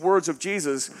capturing these words of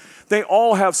Jesus, they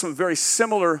all have some very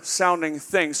similar sounding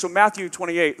things. So Matthew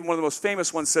 28, one of the most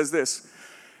famous ones, says this,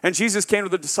 and Jesus came to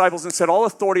the disciples and said, all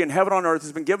authority in heaven and on earth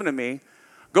has been given to me.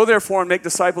 Go therefore and make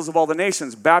disciples of all the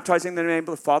nations, baptizing them in the name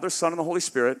of the Father, Son, and the Holy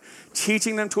Spirit,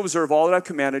 teaching them to observe all that I've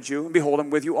commanded you, and behold, I'm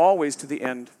with you always to the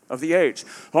end of the age.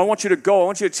 I want you to go. I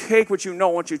want you to take what you know.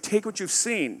 I want you to take what you've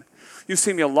seen. You've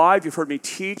seen me alive. You've heard me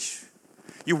teach.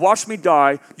 You watched me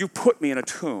die. You put me in a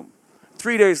tomb.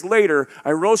 3 days later,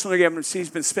 I rose from the grave, and he's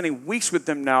been spending weeks with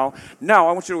them now. Now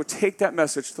I want you to take that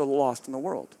message to the lost in the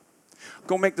world.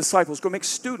 Go make disciples. Go make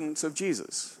students of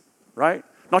Jesus, right?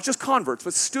 Not just converts,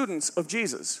 but students of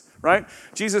Jesus, right?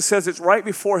 Jesus says it's right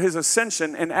before his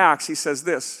ascension in Acts. He says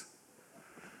this,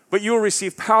 but you will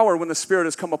receive power when the Spirit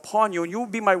has come upon you, and you will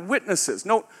be my witnesses.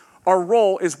 Note, our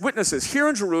role is witnesses here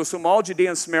in Jerusalem, all Judea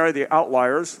and Samaria, the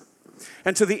outliers,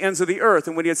 and to the ends of the earth.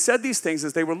 And when he had said these things,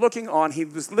 as they were looking on, he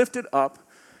was lifted up,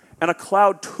 and a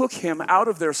cloud took him out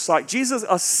of their sight. Jesus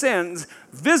ascends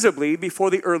visibly before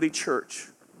the early church,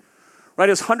 right?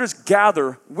 As hundreds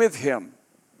gather with him,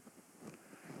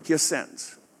 he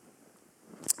ascends.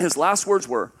 His last words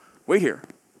were, wait here.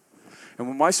 And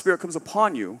when my Spirit comes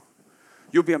upon you,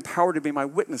 you'll be empowered to be my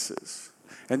witnesses.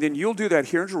 And then you'll do that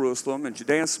here in Jerusalem and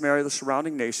Judea and Samaria, the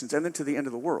surrounding nations, and then to the end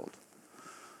of the world.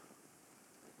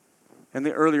 In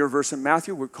the earlier verse in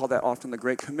Matthew, we call that often the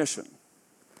Great Commission.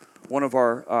 One of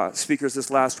our speakers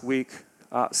this last week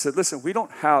said, listen, we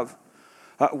don't have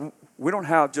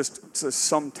just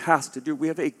some task to do. We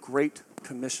have a great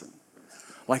commission.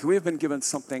 Like we have been given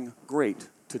something great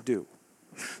to do.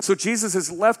 So Jesus has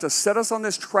left us, set us on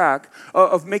this track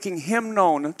of making him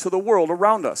known to the world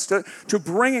around us, to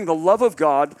bringing the love of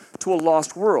God to a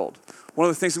lost world. One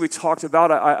of the things that we talked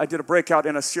about, I did a breakout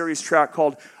in a series track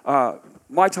called,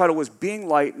 my title was Being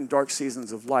Light in Dark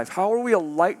Seasons of Life. How are we a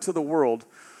light to the world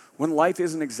when life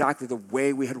isn't exactly the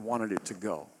way we had wanted it to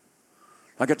go?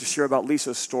 I got to share about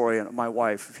Lisa's story, and my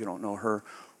wife, if you don't know her,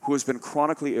 who has been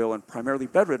chronically ill and primarily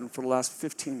bedridden for the last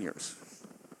 15 years,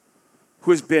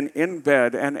 who has been in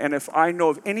bed. And if I know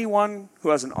of anyone who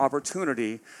has an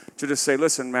opportunity to just say,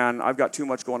 listen, man, I've got too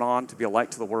much going on to be a light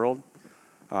to the world,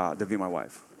 that'd be my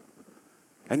wife.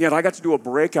 And yet I got to do a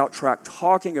breakout track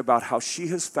talking about how she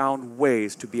has found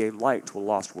ways to be a light to a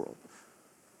lost world,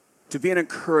 to be an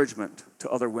encouragement to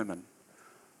other women,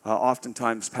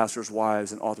 oftentimes pastors'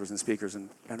 wives and authors and speakers and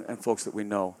folks that we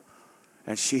know.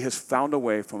 And she has found a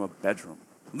way from a bedroom,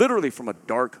 literally from a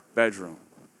dark bedroom,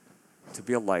 to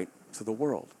be a light to the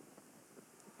world.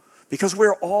 Because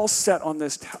we're all set on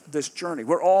this journey.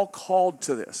 We're all called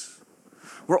to this.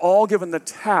 We're all given the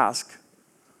task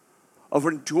of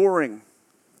enduring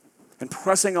and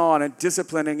pressing on and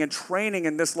disciplining and training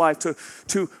in this life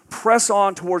to press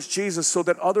on towards Jesus so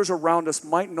that others around us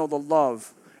might know the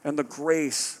love and the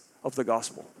grace of the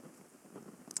gospel.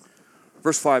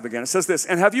 Verse 5 again, it says this,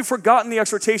 "And have you forgotten the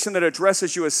exhortation that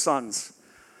addresses you as sons?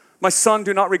 My son,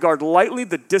 do not regard lightly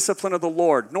the discipline of the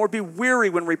Lord, nor be weary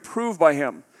when reproved by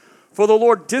him. For the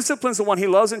Lord disciplines the one he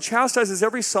loves and chastises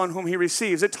every son whom he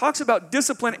receives." It talks about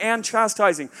discipline and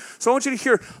chastising. So I want you to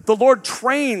hear, the Lord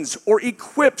trains or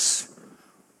equips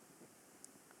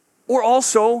or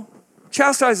also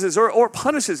chastises or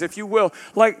punishes, if you will.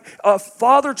 Like a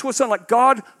father to a son, like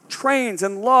God trains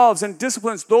and loves and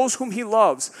disciplines those whom he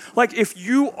loves. Like if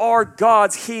you are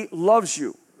God's, he loves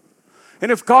you. And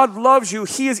if God loves you,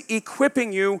 he is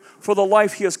equipping you for the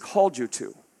life he has called you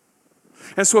to.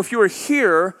 And so if you are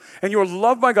here and you are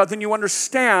loved by God, then you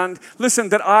understand, listen,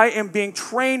 that I am being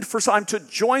trained for time to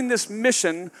join this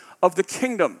mission of the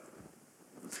kingdom.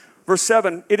 Verse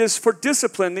 7, "It is for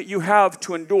discipline that you have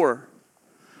to endure."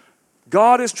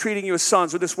 God is treating you as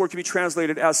sons, or this word can be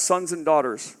translated as sons and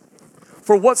daughters.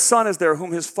 "For what son is there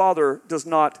whom his father does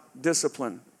not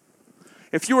discipline?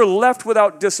 If you are left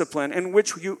without discipline, in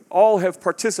which you all have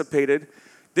participated,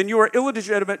 then you are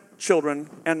illegitimate children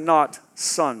and not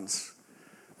sons.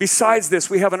 Besides this,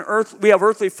 we have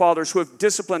earthly fathers who have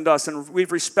disciplined us, and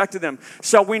we've respected them.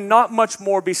 Shall we not much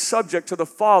more be subject to the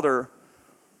Father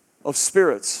of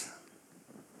spirits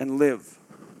and live?"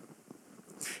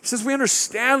 He says, we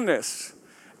understand this.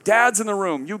 Dads in the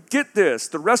room, you get this.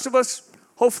 The rest of us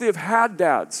hopefully have had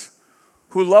dads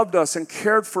who loved us and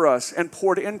cared for us and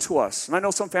poured into us. And I know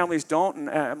some families don't,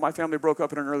 and my family broke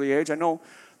up at an early age. I know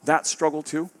that struggle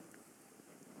too.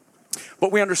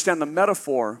 But we understand the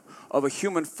metaphor of a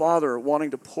human father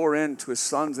wanting to pour into his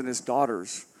sons and his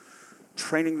daughters,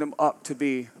 training them up to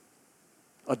be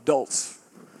adults,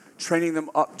 training them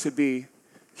up to be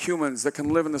humans that can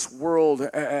live in this world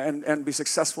and be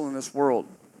successful in this world.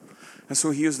 And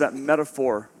so he used that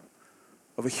metaphor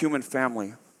of a human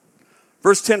family.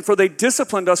 Verse 10, "For they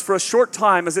disciplined us for a short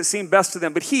time as it seemed best to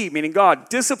them, but he," meaning God,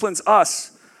 "disciplines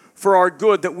us for our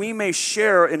good, that we may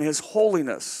share in his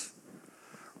holiness."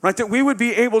 Right? That we would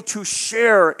be able to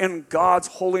share in God's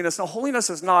holiness. Now, holiness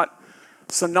is not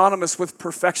synonymous with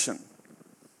perfection.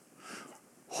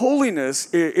 Holiness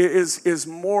is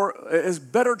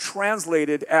better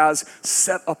translated as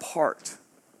set apart,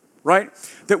 right?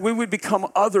 That we would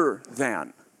become other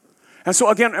than. And so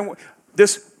again,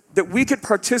 that we could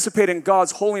participate in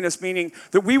God's holiness, meaning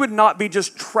that we would not be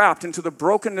just trapped into the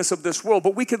brokenness of this world,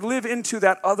 but we could live into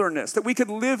that otherness, that we could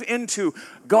live into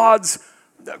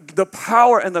the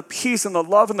power and the peace and the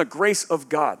love and the grace of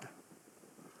God.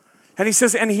 And he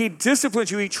says, and he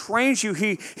disciplines you, he trains you,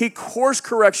 he course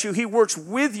corrects you, he works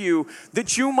with you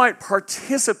that you might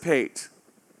participate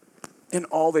in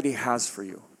all that he has for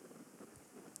you.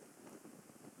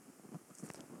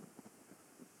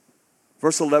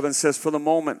 Verse 11 says, "For the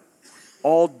moment,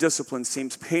 all discipline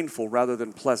seems painful rather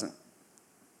than pleasant.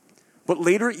 But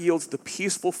later it yields the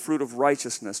peaceful fruit of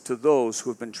righteousness to those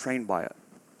who have been trained by it."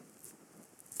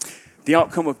 The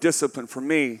outcome of discipline for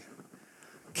me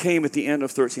came at the end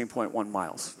of 13.1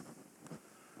 miles.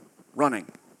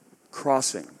 Running,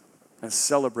 crossing, and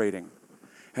celebrating.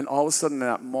 And all of a sudden in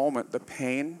that moment, the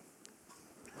pain,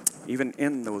 even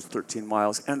in those 13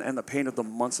 miles, and the pain of the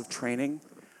months of training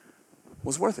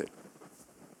was worth it.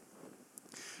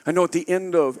 I know at the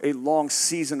end of a long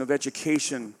season of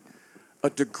education, a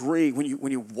degree, when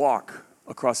you walk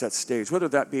across that stage, whether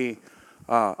that be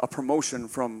a promotion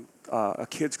from a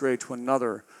kid's grade to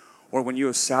another, or when you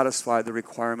have satisfied the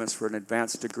requirements for an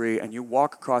advanced degree and you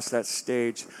walk across that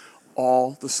stage,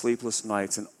 all the sleepless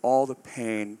nights and all the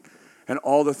pain and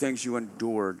all the things you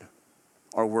endured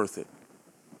are worth it.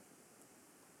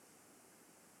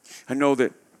 I know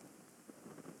that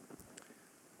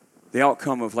the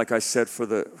outcome of, like I said, for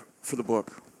the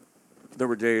book, there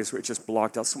were days where it just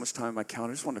blocked out so much time in my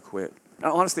calendar. I just wanted to quit.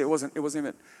 Now, honestly, it wasn't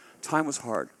even, time was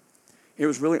hard. It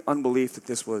was really unbelief that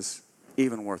this was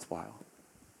even worthwhile.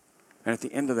 And at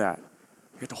the end of that,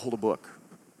 you get to hold a book.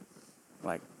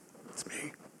 Like, it's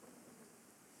me.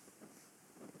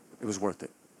 It was worth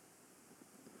it.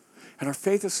 And our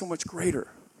faith is so much greater.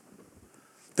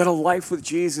 That a life with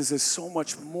Jesus is so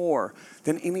much more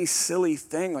than any silly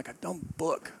thing like a dumb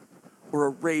book or a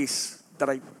race that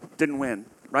I didn't win,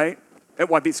 right?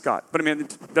 Well, I beat Scott, but I mean,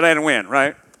 that I didn't win,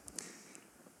 right?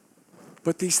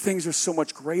 But these things are so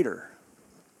much greater.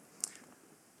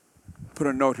 Put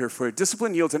a note here for you.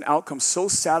 Discipline yields an outcome so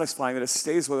satisfying that it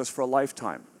stays with us for a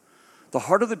lifetime. The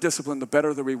harder the discipline, the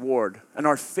better the reward. And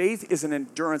our faith is an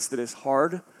endurance that is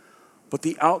hard, but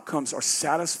the outcomes are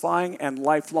satisfying and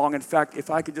lifelong. In fact, if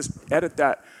I could just edit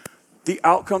that, the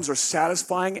outcomes are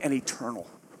satisfying and eternal.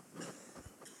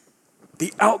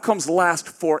 The outcomes last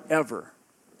forever.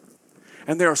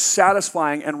 And they are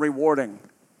satisfying and rewarding.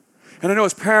 And I know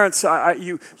as parents,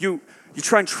 you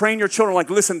try and train your children like,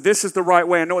 listen, this is the right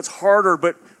way. I know it's harder,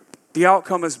 but the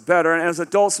outcome is better. And as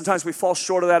adults, sometimes we fall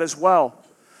short of that as well.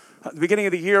 At the beginning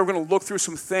of the year, we're going to look through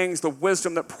some things, the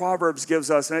wisdom that Proverbs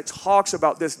gives us, and it talks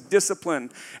about this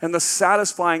discipline and the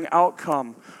satisfying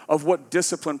outcome of what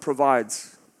discipline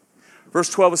provides. Verse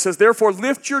 12, it says, therefore,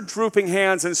 lift your drooping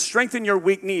hands and strengthen your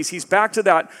weak knees. He's back to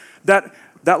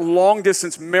that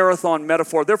long-distance marathon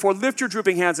metaphor. Therefore, lift your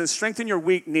drooping hands and strengthen your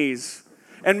weak knees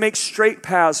and make straight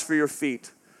paths for your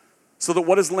feet, so that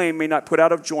what is lame may not put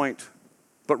out of joint,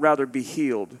 but rather be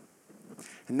healed.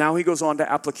 And now he goes on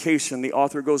to application. The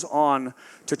author goes on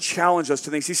to challenge us to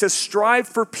things. He says, strive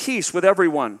for peace with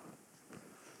everyone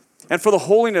and for the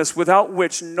holiness without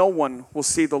which no one will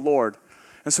see the Lord.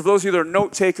 And so for those of you that are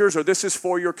note takers, or this is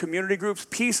for your community groups,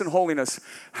 peace and holiness.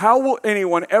 How will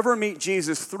anyone ever meet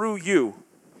Jesus through you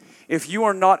if you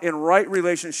are not in right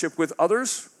relationship with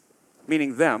others,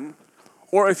 meaning them,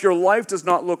 or if your life does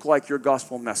not look like your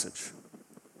gospel message?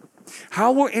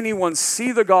 How will anyone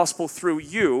see the gospel through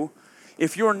you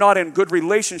if you're not in good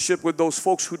relationship with those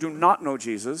folks who do not know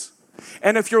Jesus,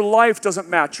 and if your life doesn't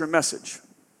match your message?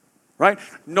 Right?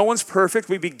 No one's perfect.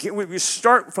 We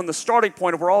start from the starting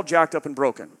point of we're all jacked up and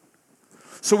broken.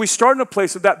 So we start in a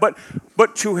place of that.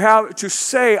 But to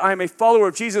say I'm a follower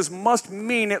of Jesus must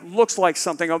mean it looks like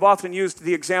something. I've often used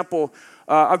the example.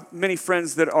 I have many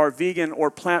friends that are vegan or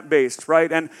plant-based,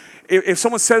 right? And if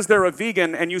someone says they're a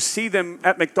vegan and you see them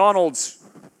at McDonald's,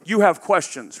 you have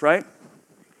questions, right?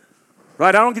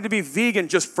 Right? I don't get to be vegan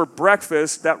just for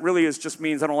breakfast. That really just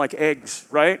means I don't like eggs,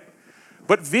 right?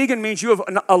 But vegan means you have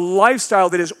a lifestyle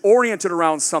that is oriented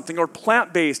around something, or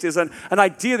plant-based is an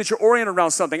idea that you're oriented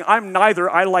around something. I'm neither.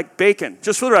 I like bacon,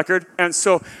 just for the record. And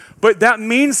so, but that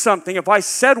means something. If I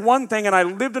said one thing and I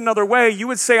lived another way, you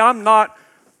would say, I'm not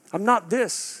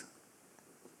this.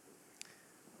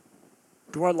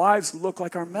 Do our lives look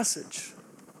like our message?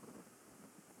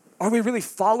 Are we really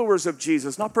followers of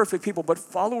Jesus? Not perfect people, but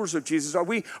followers of Jesus. Are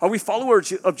we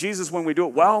followers of Jesus when we do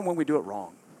it well and when we do it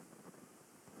wrong?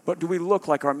 But do we look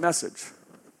like our message?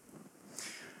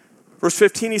 Verse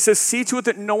 15, he says, see to it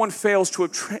that no one fails to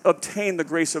obtain the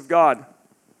grace of God,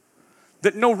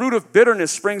 that no root of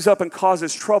bitterness springs up and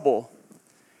causes trouble,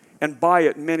 and by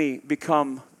it many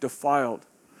become defiled.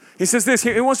 He says this,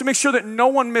 he wants to make sure that no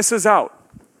one misses out.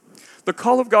 The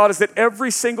call of God is that every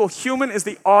single human is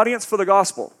the audience for the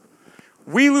gospel.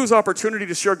 We lose opportunity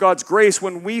to share God's grace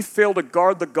when we fail to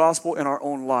guard the gospel in our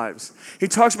own lives. He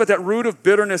talks about that root of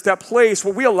bitterness, that place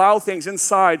where we allow things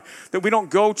inside that we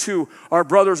don't go to our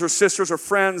brothers or sisters or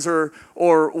friends or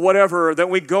whatever,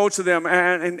 that we go to them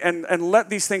and let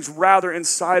these things rather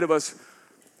inside of us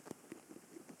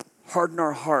harden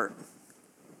our heart.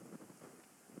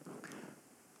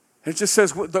 It just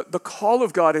says the call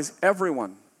of God is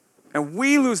everyone. And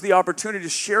we lose the opportunity to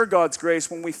share God's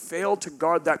grace when we fail to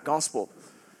guard that gospel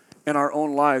in our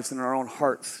own lives and in our own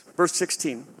hearts. Verse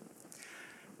 16.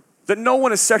 That no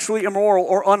one is sexually immoral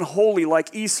or unholy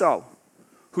like Esau,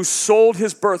 who sold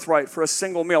his birthright for a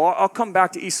single meal. I'll come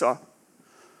back to Esau.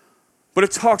 But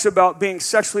it talks about being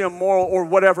sexually immoral or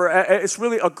whatever. It's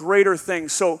really a greater thing.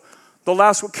 So the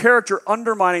last one, character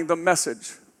undermining the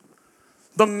message.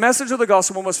 The message of the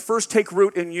gospel must first take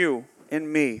root in you,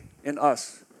 in me, in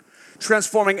us,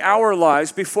 transforming our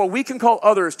lives before we can call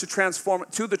others to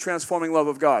the transforming love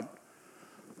of God.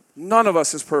 None of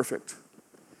us is perfect.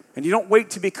 And you don't wait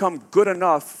to become good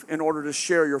enough in order to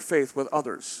share your faith with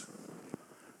others.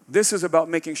 This is about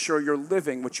making sure you're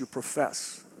living what you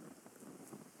profess.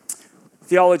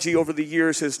 Theology over the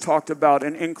years has talked about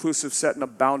an inclusive set and a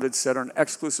bounded set, or an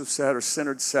exclusive set or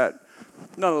centered set.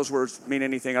 None of those words mean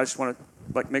anything. I just want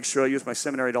to make sure I use my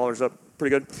seminary dollars up pretty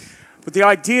good. But the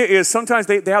idea is sometimes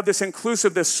they have this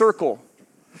inclusive, this circle.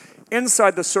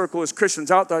 Inside the circle is Christians.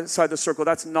 Outside the circle,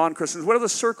 that's non-Christians. Whatever the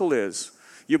circle is,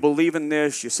 you believe in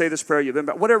this, you say this prayer, you've been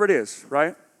back, whatever it is,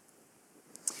 right?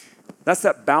 That's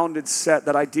that bounded set,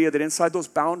 that idea that inside those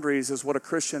boundaries is what a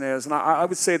Christian is. And I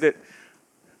would say that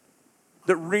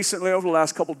recently, over the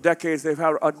last couple decades, they've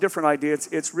had a different idea.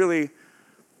 It's really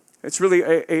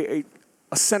a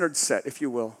centered set, if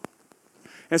you will.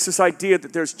 And it's this idea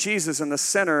that there's Jesus in the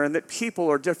center and that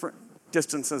people are different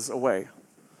distances away.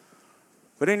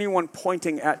 But anyone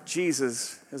pointing at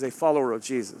Jesus is a follower of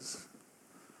Jesus.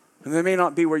 And they may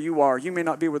not be where you are. You may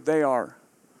not be where they are.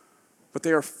 But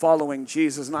they are following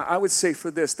Jesus. And I would say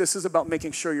for this is about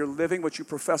making sure you're living what you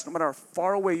profess, no matter how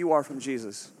far away you are from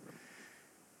Jesus.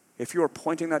 If you are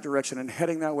pointing that direction and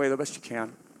heading that way the best you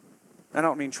can, I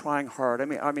don't mean trying hard.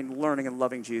 I mean learning and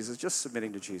loving Jesus, just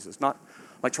submitting to Jesus. Not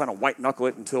like trying to white knuckle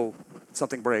it until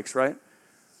something breaks, right?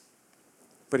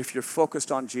 But if you're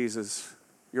focused on Jesus,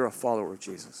 you're a follower of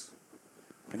Jesus.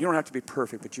 And you don't have to be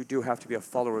perfect, but you do have to be a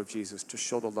follower of Jesus to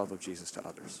show the love of Jesus to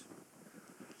others.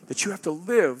 That you have to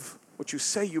live what you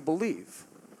say you believe.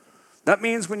 That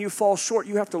means when you fall short,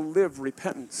 you have to live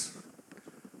repentance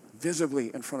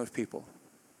visibly in front of people.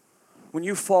 When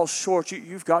you fall short,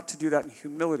 you've got to do that in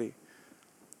humility.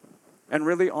 And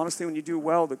really, honestly, when you do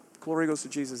well, the glory goes to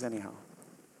Jesus anyhow.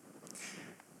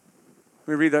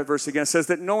 Let me read that verse again. It says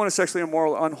that no one is sexually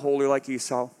immoral or unholy like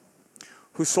Esau,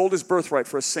 who sold his birthright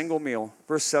for a single meal.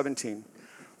 Verse 17.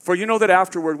 For you know that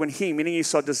afterward, when he, meaning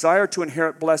Esau, desired to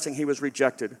inherit blessing, he was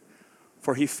rejected,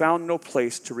 for he found no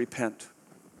place to repent.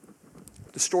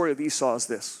 The story of Esau is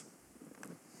this.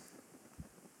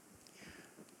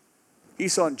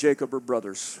 Esau and Jacob are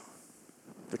brothers.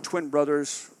 They're twin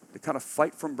brothers. They kind of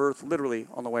fight from birth, literally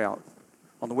on the way out,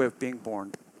 on the way of being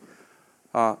born.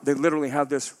 They literally have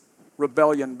this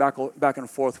rebellion back and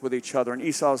forth with each other. And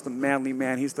Esau is the manly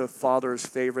man. He's the father's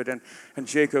favorite. And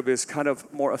Jacob is kind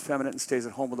of more effeminate and stays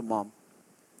at home with the mom.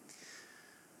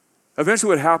 Eventually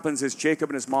what happens is Jacob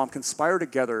and his mom conspire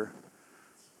together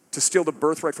to steal the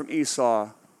birthright from Esau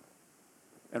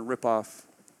and rip off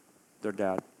their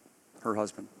dad, her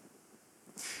husband.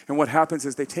 And what happens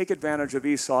is they take advantage of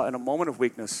Esau in a moment of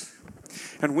weakness.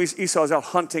 And Esau's out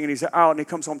hunting and he's out and he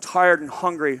comes home tired and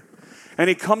hungry. And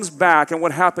he comes back, and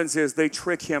what happens is they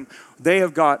trick him. They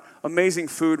have got amazing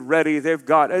food ready. They've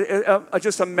got, I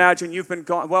just imagine you've been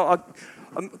gone. Well,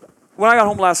 when I got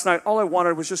home last night, all I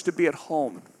wanted was just to be at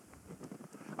home.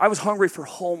 I was hungry for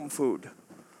home food,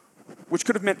 which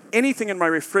could have meant anything in my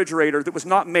refrigerator that was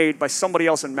not made by somebody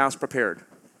else and mass prepared.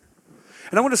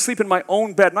 And I wanted to sleep in my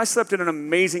own bed, and I slept in an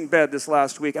amazing bed this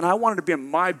last week, and I wanted to be in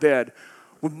my bed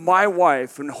with my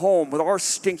wife and home with our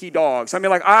stinky dogs. I mean,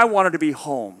 like, I wanted to be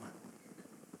home.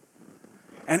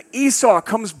 And Esau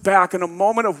comes back in a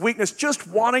moment of weakness, just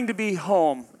wanting to be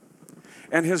home.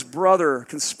 And his brother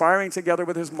conspiring together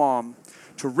with his mom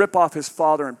to rip off his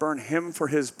father and burn him for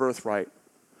his birthright.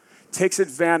 Takes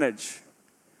advantage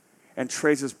and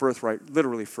trades his birthright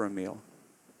literally for a meal.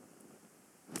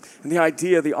 And the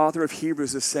idea, the author of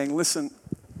Hebrews is saying, listen,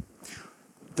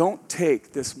 don't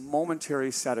take this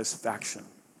momentary satisfaction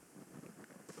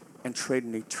and trade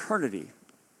an eternity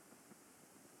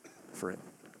for it.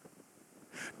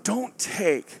 Don't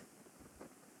take,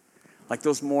 like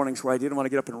those mornings where I didn't want to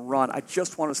get up and run. I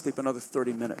just wanted to sleep another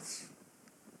 30 minutes,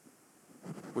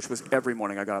 which was every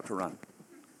morning I got up to run.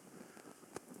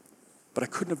 But I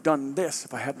couldn't have done this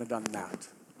if I hadn't have done that.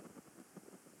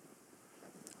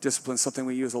 Discipline is something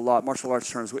we use a lot. Martial arts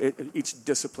terms, each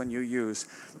discipline you use.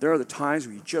 There are the times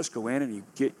where you just go in and you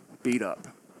get beat up.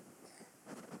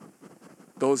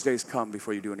 Those days come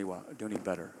before you do any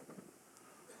better.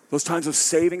 Those times of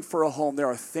saving for a home, there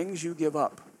are things you give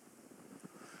up.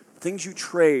 Things you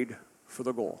trade for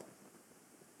the goal.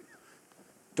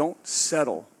 Don't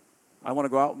settle. I want to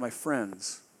go out with my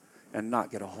friends and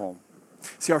not get a home.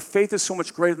 See, our faith is so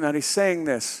much greater than that. He's saying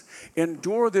this.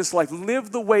 Endure this life.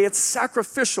 Live the way it's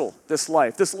sacrificial, this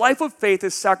life. This life of faith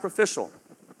is sacrificial.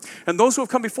 And those who have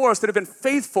come before us that have been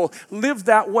faithful live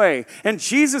that way. And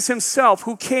Jesus himself,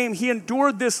 who came, he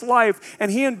endured this life,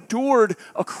 and he endured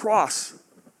a cross.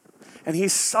 And he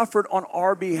suffered on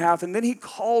our behalf, and then he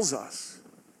calls us.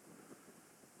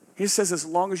 He says, as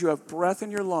long as you have breath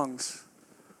in your lungs,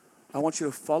 I want you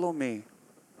to follow me,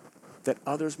 that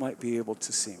others might be able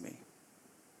to see me.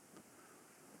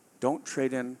 Don't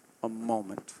trade in a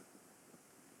moment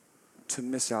to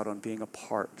miss out on being a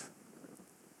part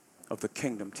of the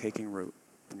kingdom taking root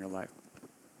in your life.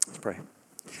 Let's pray.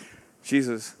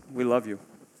 Jesus, we love you.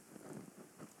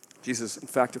 Jesus, in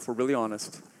fact, if we're really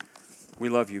honest, we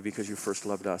love you because you first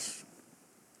loved us.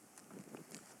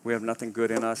 We have nothing good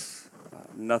in us,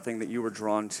 nothing that you were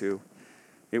drawn to.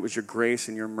 It was your grace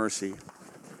and your mercy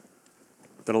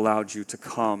that allowed you to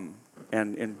come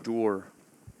and endure.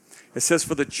 It says,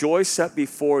 for the joy set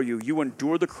before you, you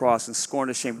endured the cross and scorned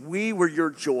the shame. We were your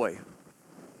joy.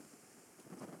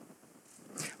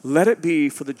 Let it be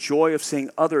for the joy of seeing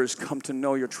others come to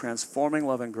know your transforming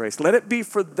love and grace. Let it be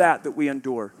for that we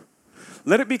endure.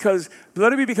 Let it be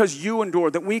because you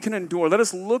endured, that we can endure. Let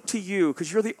us look to you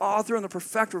because you're the author and the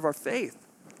perfecter of our faith.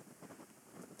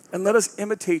 And let us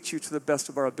imitate you to the best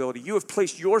of our ability. You have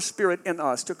placed your Spirit in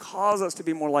us to cause us to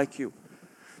be more like you,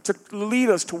 to lead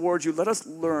us towards you. Let us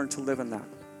learn to live in that.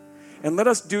 And let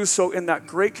us do so in that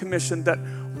great commission that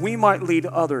we might lead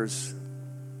others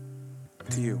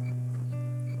to you.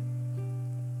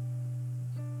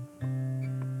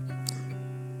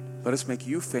 Let us make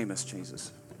you famous,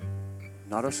 Jesus,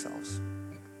 not ourselves.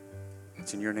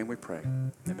 It's in your name we pray.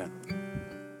 Amen.